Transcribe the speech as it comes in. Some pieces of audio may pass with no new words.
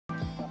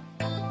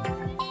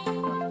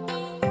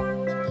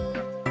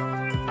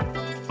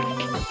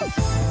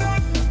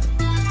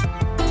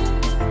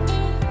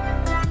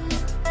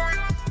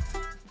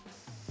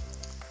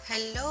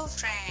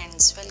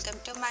guys, welcome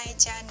to my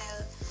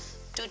channel.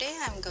 Today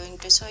I am going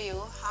to show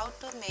you how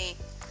to make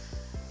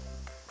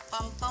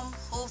pom-pom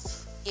hoop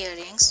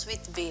earrings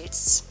with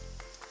beads.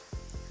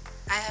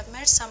 I have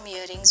made some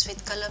earrings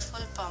with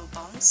colorful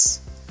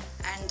pom-poms,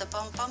 and the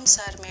pom-poms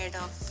are made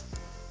of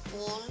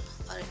wool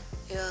or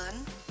yarn.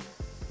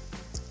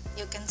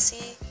 You can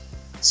see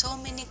so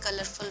many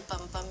colorful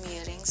pom-pom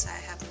earrings I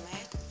have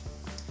made.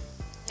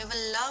 You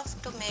will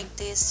love to make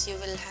this. You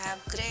will have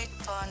great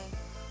fun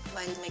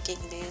while making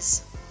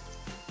this.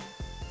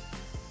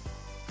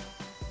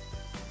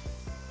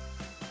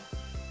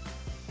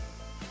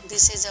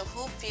 This is a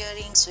hoop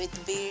earrings with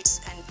beads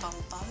and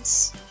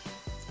pom-poms.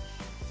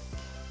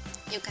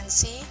 You can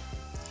see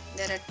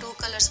there are two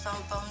colors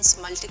pom-poms,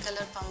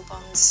 multicolored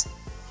pom-poms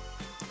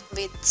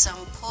with some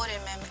 4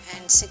 mm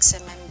and 6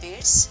 mm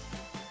beads,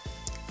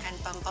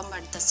 and pom-pom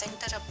at the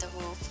center of the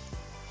hoop.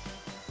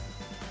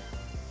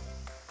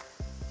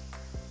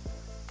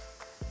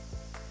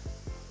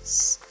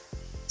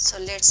 So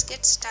let's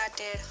get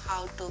started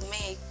how to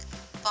make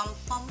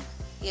pom-pom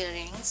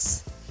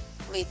earrings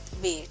with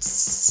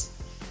beads.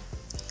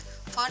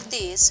 For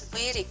this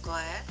we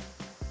require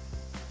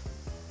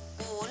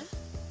wool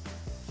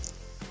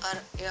or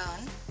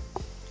yarn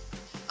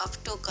of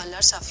two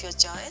colors of your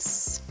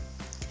choice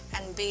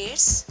and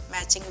beads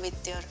matching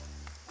with your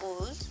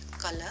wool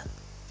color,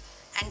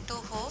 and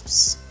two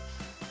hoops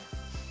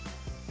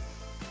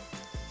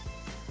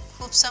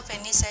of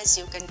any size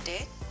you can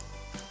take,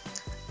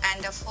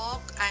 and a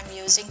fork I am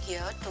using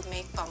here to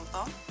make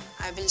pom-pom.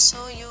 I will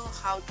show you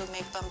how to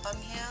make pom-pom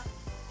here.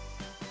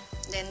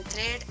 Then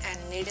thread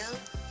and needle,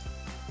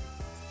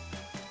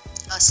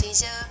 a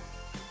scissor,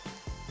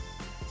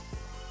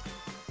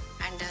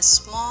 and a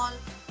small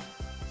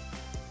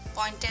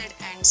pointed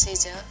end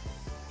scissor,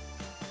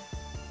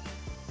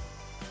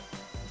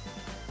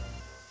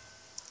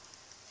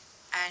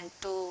 and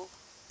two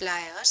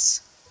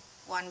pliers,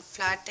 one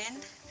flat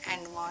end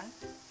and one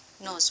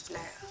nose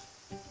plier.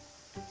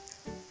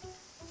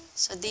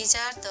 So these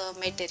are the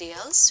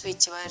materials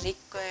which were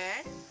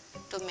required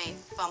to make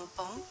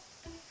pom-pom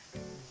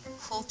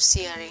hoops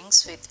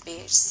earrings with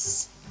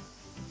beads.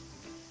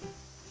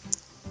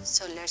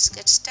 So let's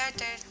get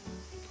started.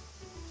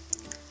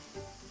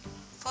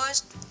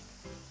 First,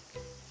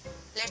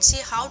 let's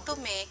see how to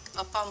make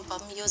a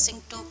pom-pom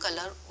using two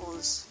color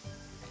wools.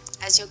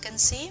 As you can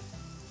see,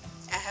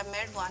 I have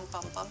made one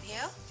pom-pom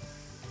here.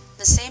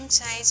 The same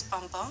size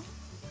pom-pom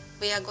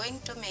we are going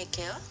to make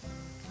here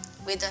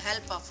with the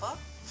help of a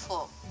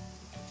fork.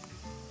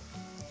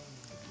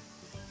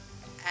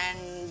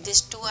 And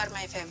these two are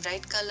my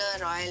favorite color,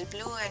 royal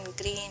blue and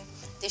green.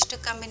 These two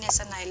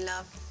combination I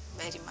love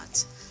very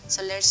much.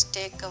 So let's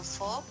take a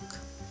fork,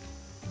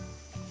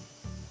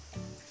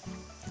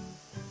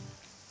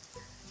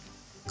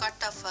 cut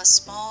off a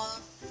small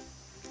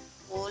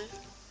wool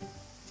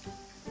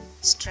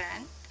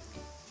strand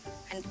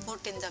and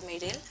put in the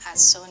middle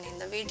as shown in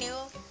the video.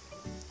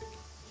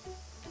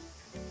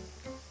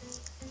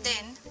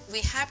 Then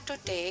we have to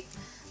take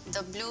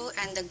the blue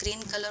and the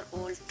green color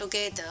wool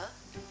together.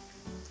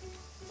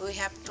 We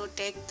have to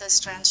take the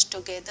strands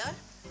together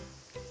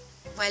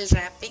while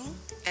wrapping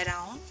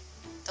around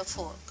the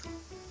fork.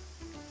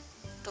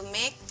 To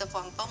make the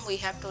pom-pom we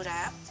have to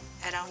wrap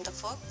around the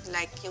fork,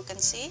 like you can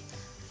see.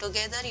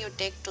 Together you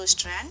take two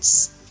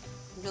strands,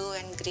 blue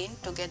and green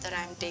together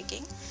I am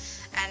taking,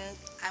 and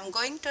I am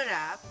going to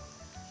wrap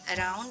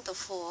around the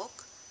fork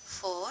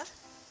for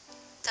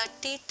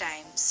 30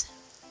 times.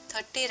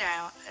 30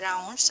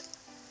 rounds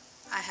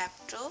I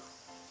have to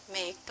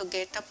make to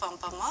get a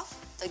pom-pom of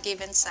the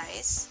given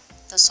size,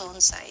 the shown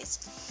size.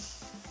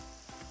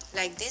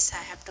 Like this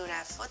I have to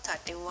wrap for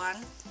 31,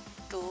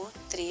 2,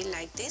 3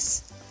 like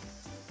this.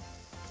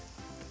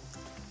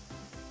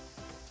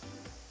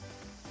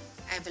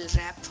 I will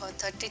wrap for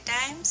 30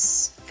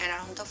 times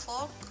around the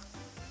fork,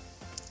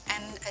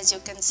 and as you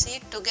can see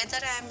together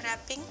I am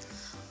wrapping,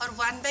 or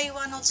one by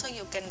one also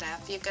you can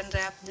wrap. You can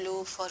wrap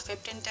blue for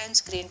 15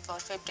 times, green for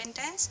 15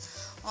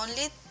 times.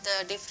 Only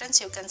the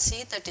difference you can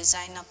see the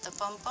design of the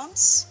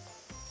pom-poms.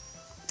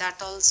 That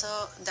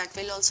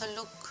will also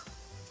look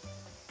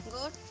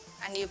good,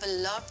 and you will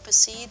love to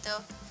see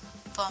the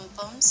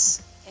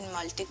pom-poms in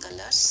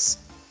multicolors.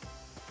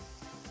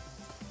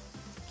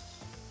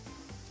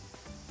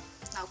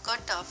 Now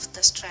cut off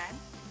the strand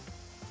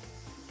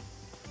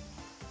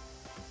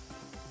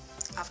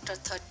after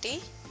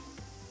 30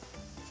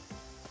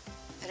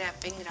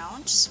 wrapping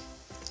rounds.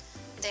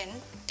 Then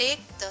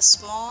take the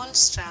small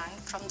strand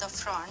from the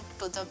front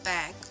to the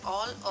back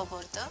all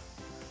over the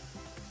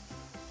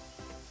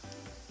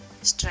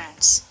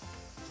strands.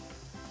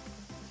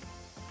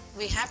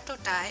 We have to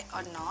tie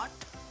a knot.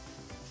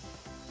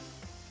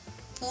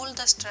 Pull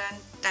the strand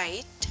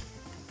tight,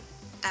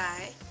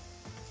 tie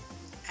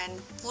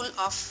and pull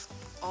off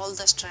all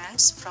the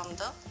strands from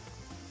the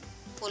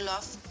pull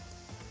off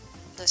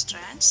the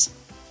strands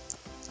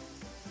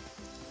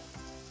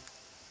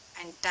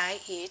and tie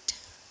it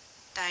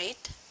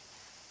tight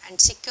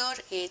and secure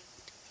it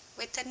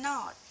with a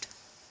knot.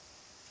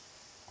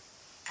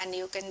 and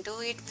you can do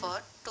it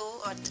for 2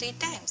 or 3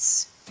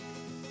 times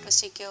to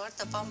secure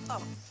the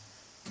pom-pom.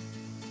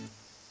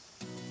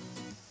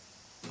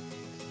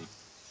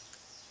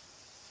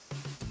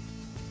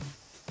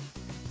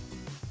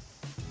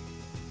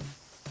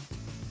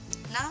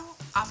 Now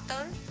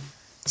after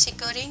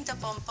securing the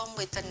pom-pom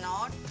with a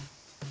knot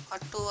or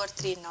 2 or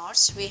 3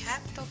 knots, we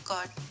have to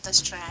cut the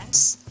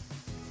strands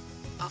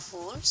of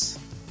wools.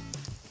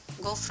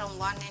 Go from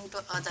one end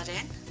to other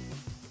end.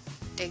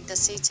 Take the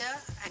scissor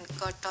and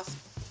cut off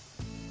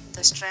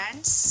the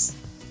strands.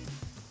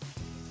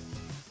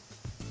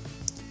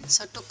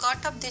 So to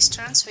cut off the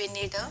strands, we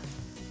need a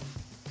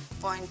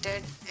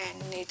pointed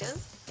end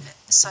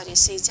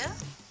scissor.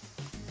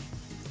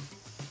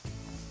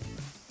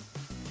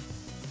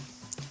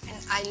 And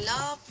I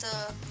love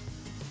the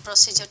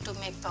procedure to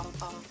make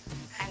pom-pom,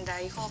 and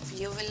I hope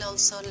you will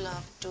also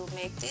love to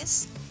make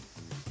this.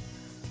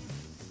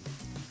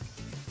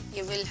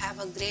 You will have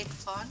a great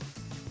fun.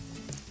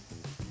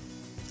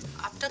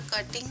 After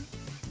cutting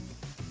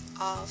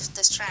off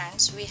the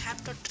strands, we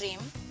have to trim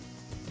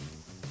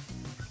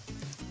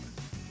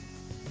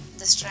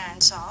the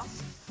strands off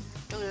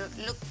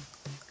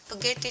to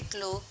get it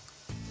look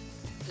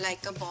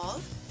like a ball.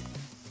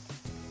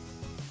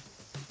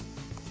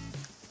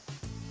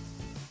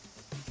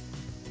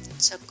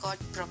 So cut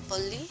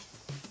properly.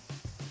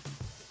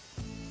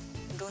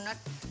 Do not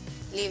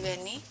leave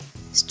any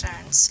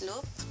strands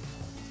loop.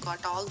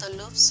 Cut all the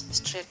loops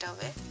straight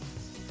away.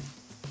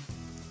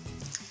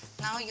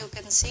 Now you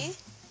can see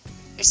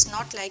it's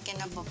not like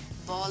in a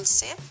ball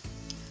shape.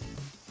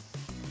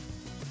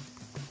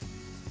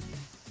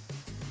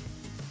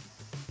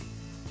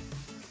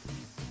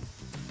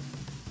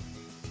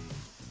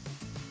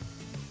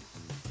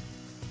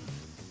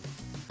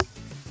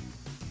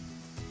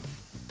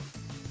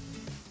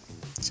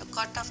 So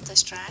cut off the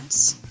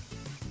strands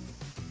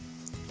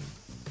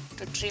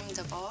to trim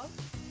the ball.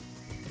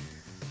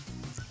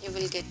 You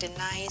will get a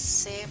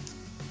nice shape,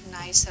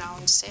 nice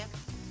round shape.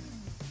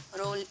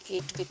 Roll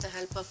it with the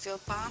help of your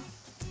palm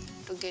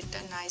to get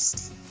a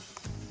nice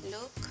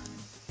look.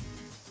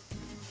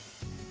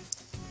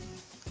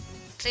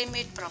 Trim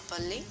it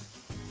properly.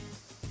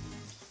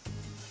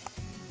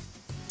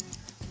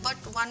 But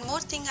one more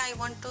thing I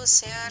want to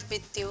share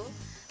with you.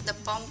 The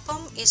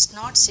pom-pom is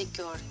not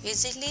secure.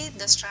 Easily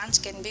the strands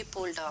can be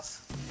pulled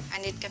off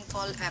and it can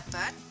fall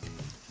apart.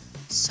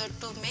 So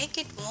to make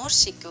it more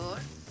secure,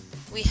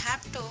 we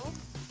have to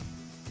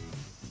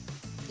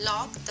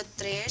lock the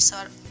threads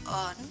or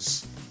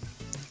urns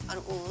or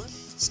wool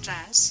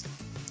strands.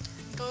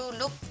 To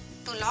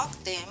lock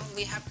them,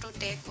 we have to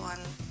take one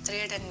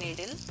thread and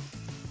needle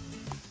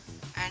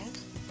and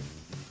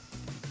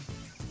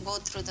go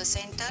through the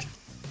center,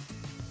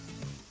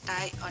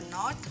 tie a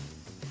knot.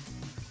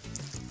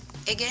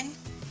 Again,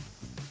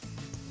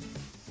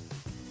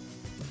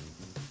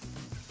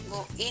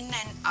 go in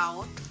and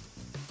out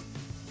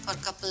for a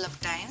couple of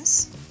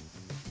times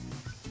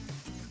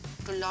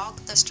to lock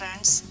the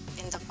strands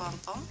in the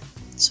pom-pom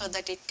so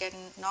that it can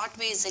not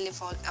be easily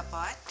fall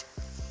apart.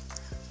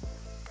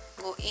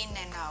 Go in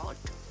and out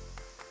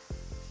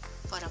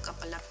for a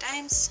couple of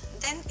times.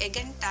 Then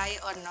again tie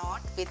a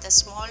knot with a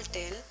small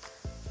tail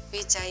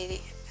which I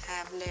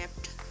have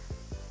left.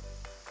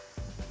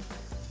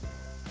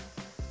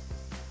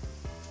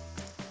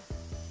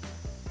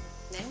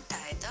 Then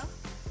tie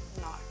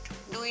the knot.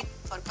 Do it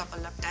for a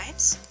couple of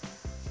times.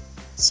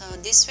 So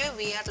this way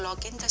we are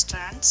locking the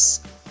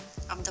strands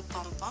of the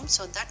pom-pom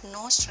so that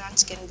no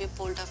strands can be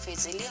pulled off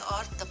easily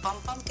or the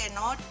pom-pom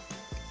cannot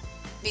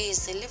be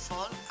easily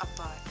fall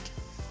apart.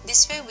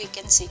 This way we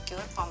can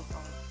secure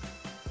pom-pom.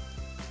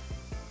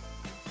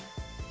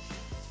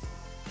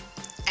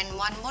 And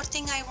one more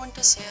thing I want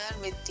to share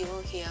with you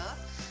here.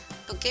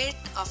 To get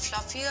a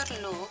fluffier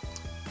look,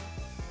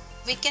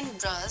 we can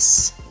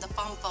brush the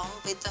pom-pom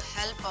with the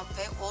help of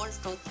an old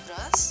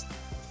toothbrush,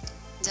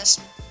 just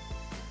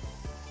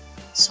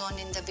shown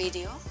in the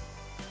video.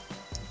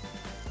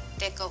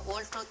 Take a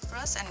old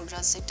toothbrush and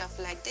brush it up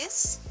like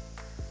this.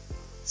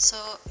 So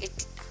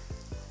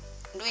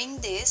doing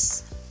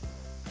this,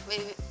 we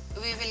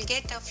will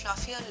get a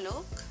fluffier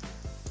look,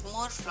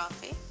 more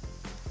fluffy.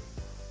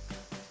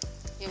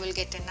 You will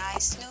get a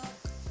nice look.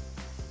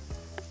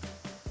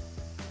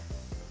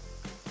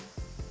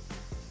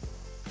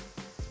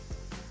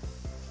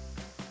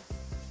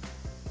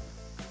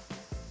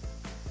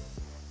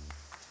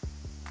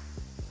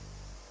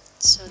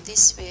 So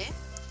this way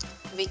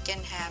we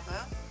can have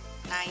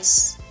a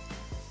nice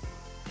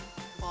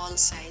ball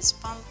size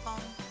pom-pom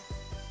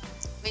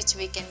which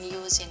we can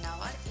use in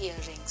our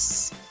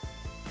earrings.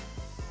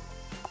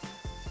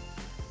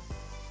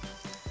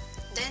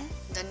 Then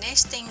the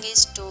next thing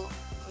is to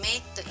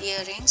make the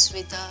earrings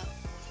with the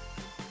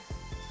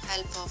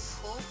help of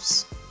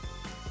hoops,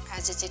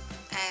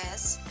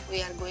 as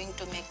we are going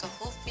to make a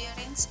hoop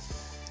earrings,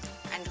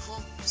 and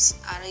hoops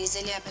are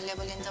easily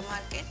available in the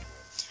market.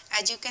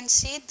 As you can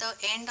see, the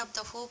end of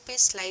the hoop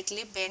is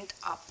slightly bent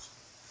up,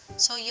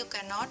 so you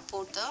cannot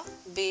put the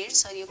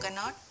beads or you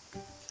cannot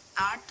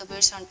add the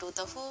beads onto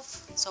the hoop.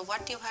 So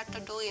what you have to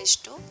do is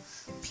to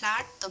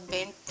plait the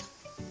bent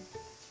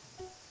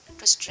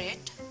to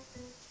straight.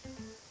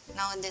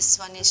 Now this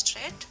one is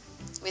straight.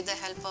 With the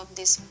help of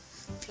these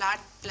flat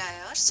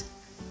pliers,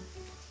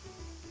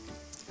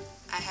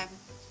 I have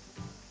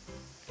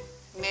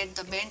made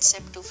the bent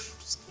shape to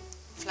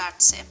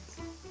flat shape,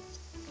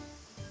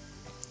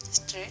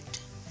 straight.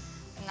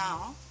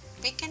 Now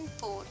we can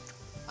put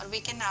or we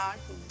can add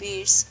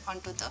beads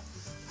onto the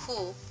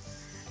hoop,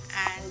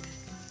 and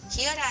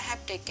here I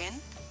have taken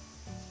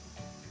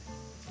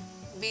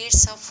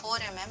beads of 4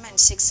 mm and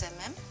 6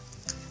 mm.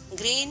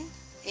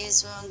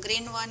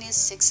 Green one is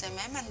 6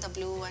 mm and the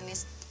blue one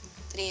is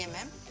 3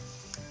 mm.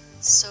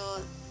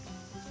 So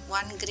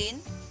 1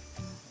 green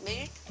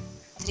bead,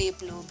 3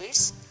 blue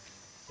beads.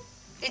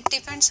 It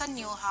depends on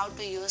you how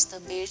to use the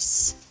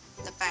beads,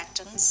 the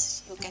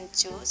patterns you can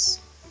choose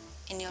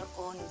in your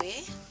own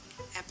way,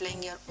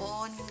 applying your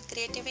own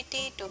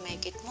creativity to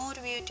make it more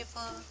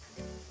beautiful.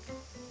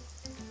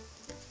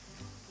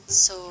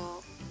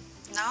 So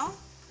now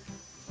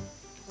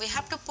we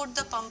have to put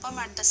the pom pom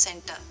at the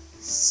center.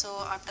 So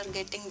after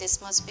getting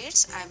this much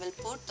beads, I will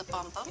put the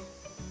pom pom.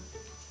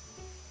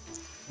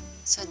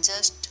 So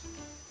just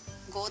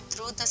go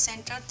through the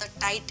center, the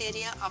tight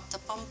area of the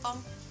pom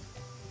pom,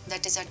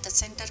 that is at the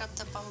center of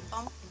the pom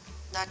pom.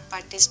 That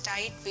part is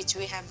tight, which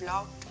we have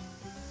locked.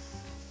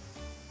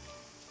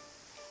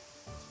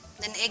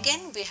 Then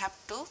again we have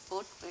to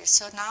put beads.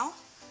 So now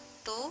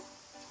 2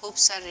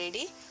 hoops are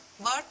ready,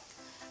 but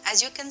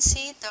as you can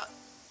see, the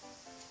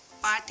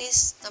part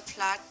is the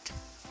flat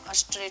or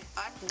straight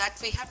part that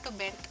we have to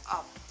bend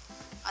up,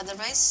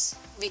 otherwise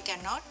we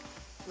cannot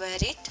wear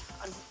it.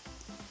 Or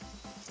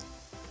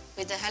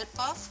with the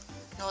help of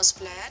nose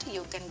plier,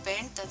 you can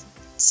bend the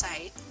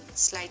side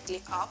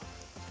slightly up.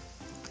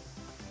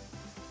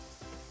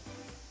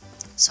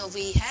 So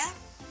we have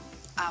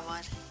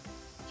our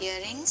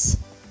earrings,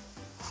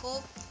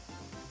 hoop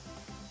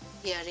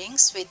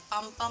earrings with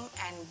pom pom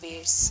and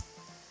beads.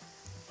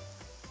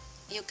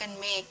 You can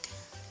make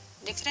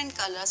different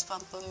colors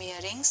pom pom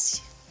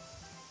earrings.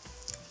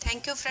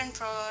 Thank you friend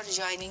for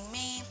joining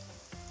me.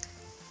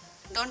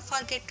 Don't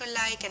forget to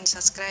like and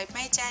subscribe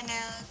my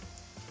channel.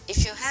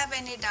 If you have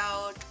any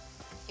doubt,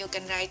 you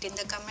can write in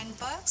the comment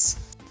box.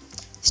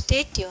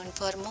 Stay tuned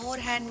for more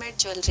handmade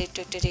jewelry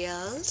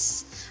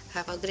tutorials.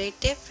 Have a great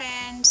day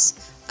friends.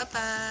 Bye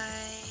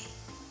bye.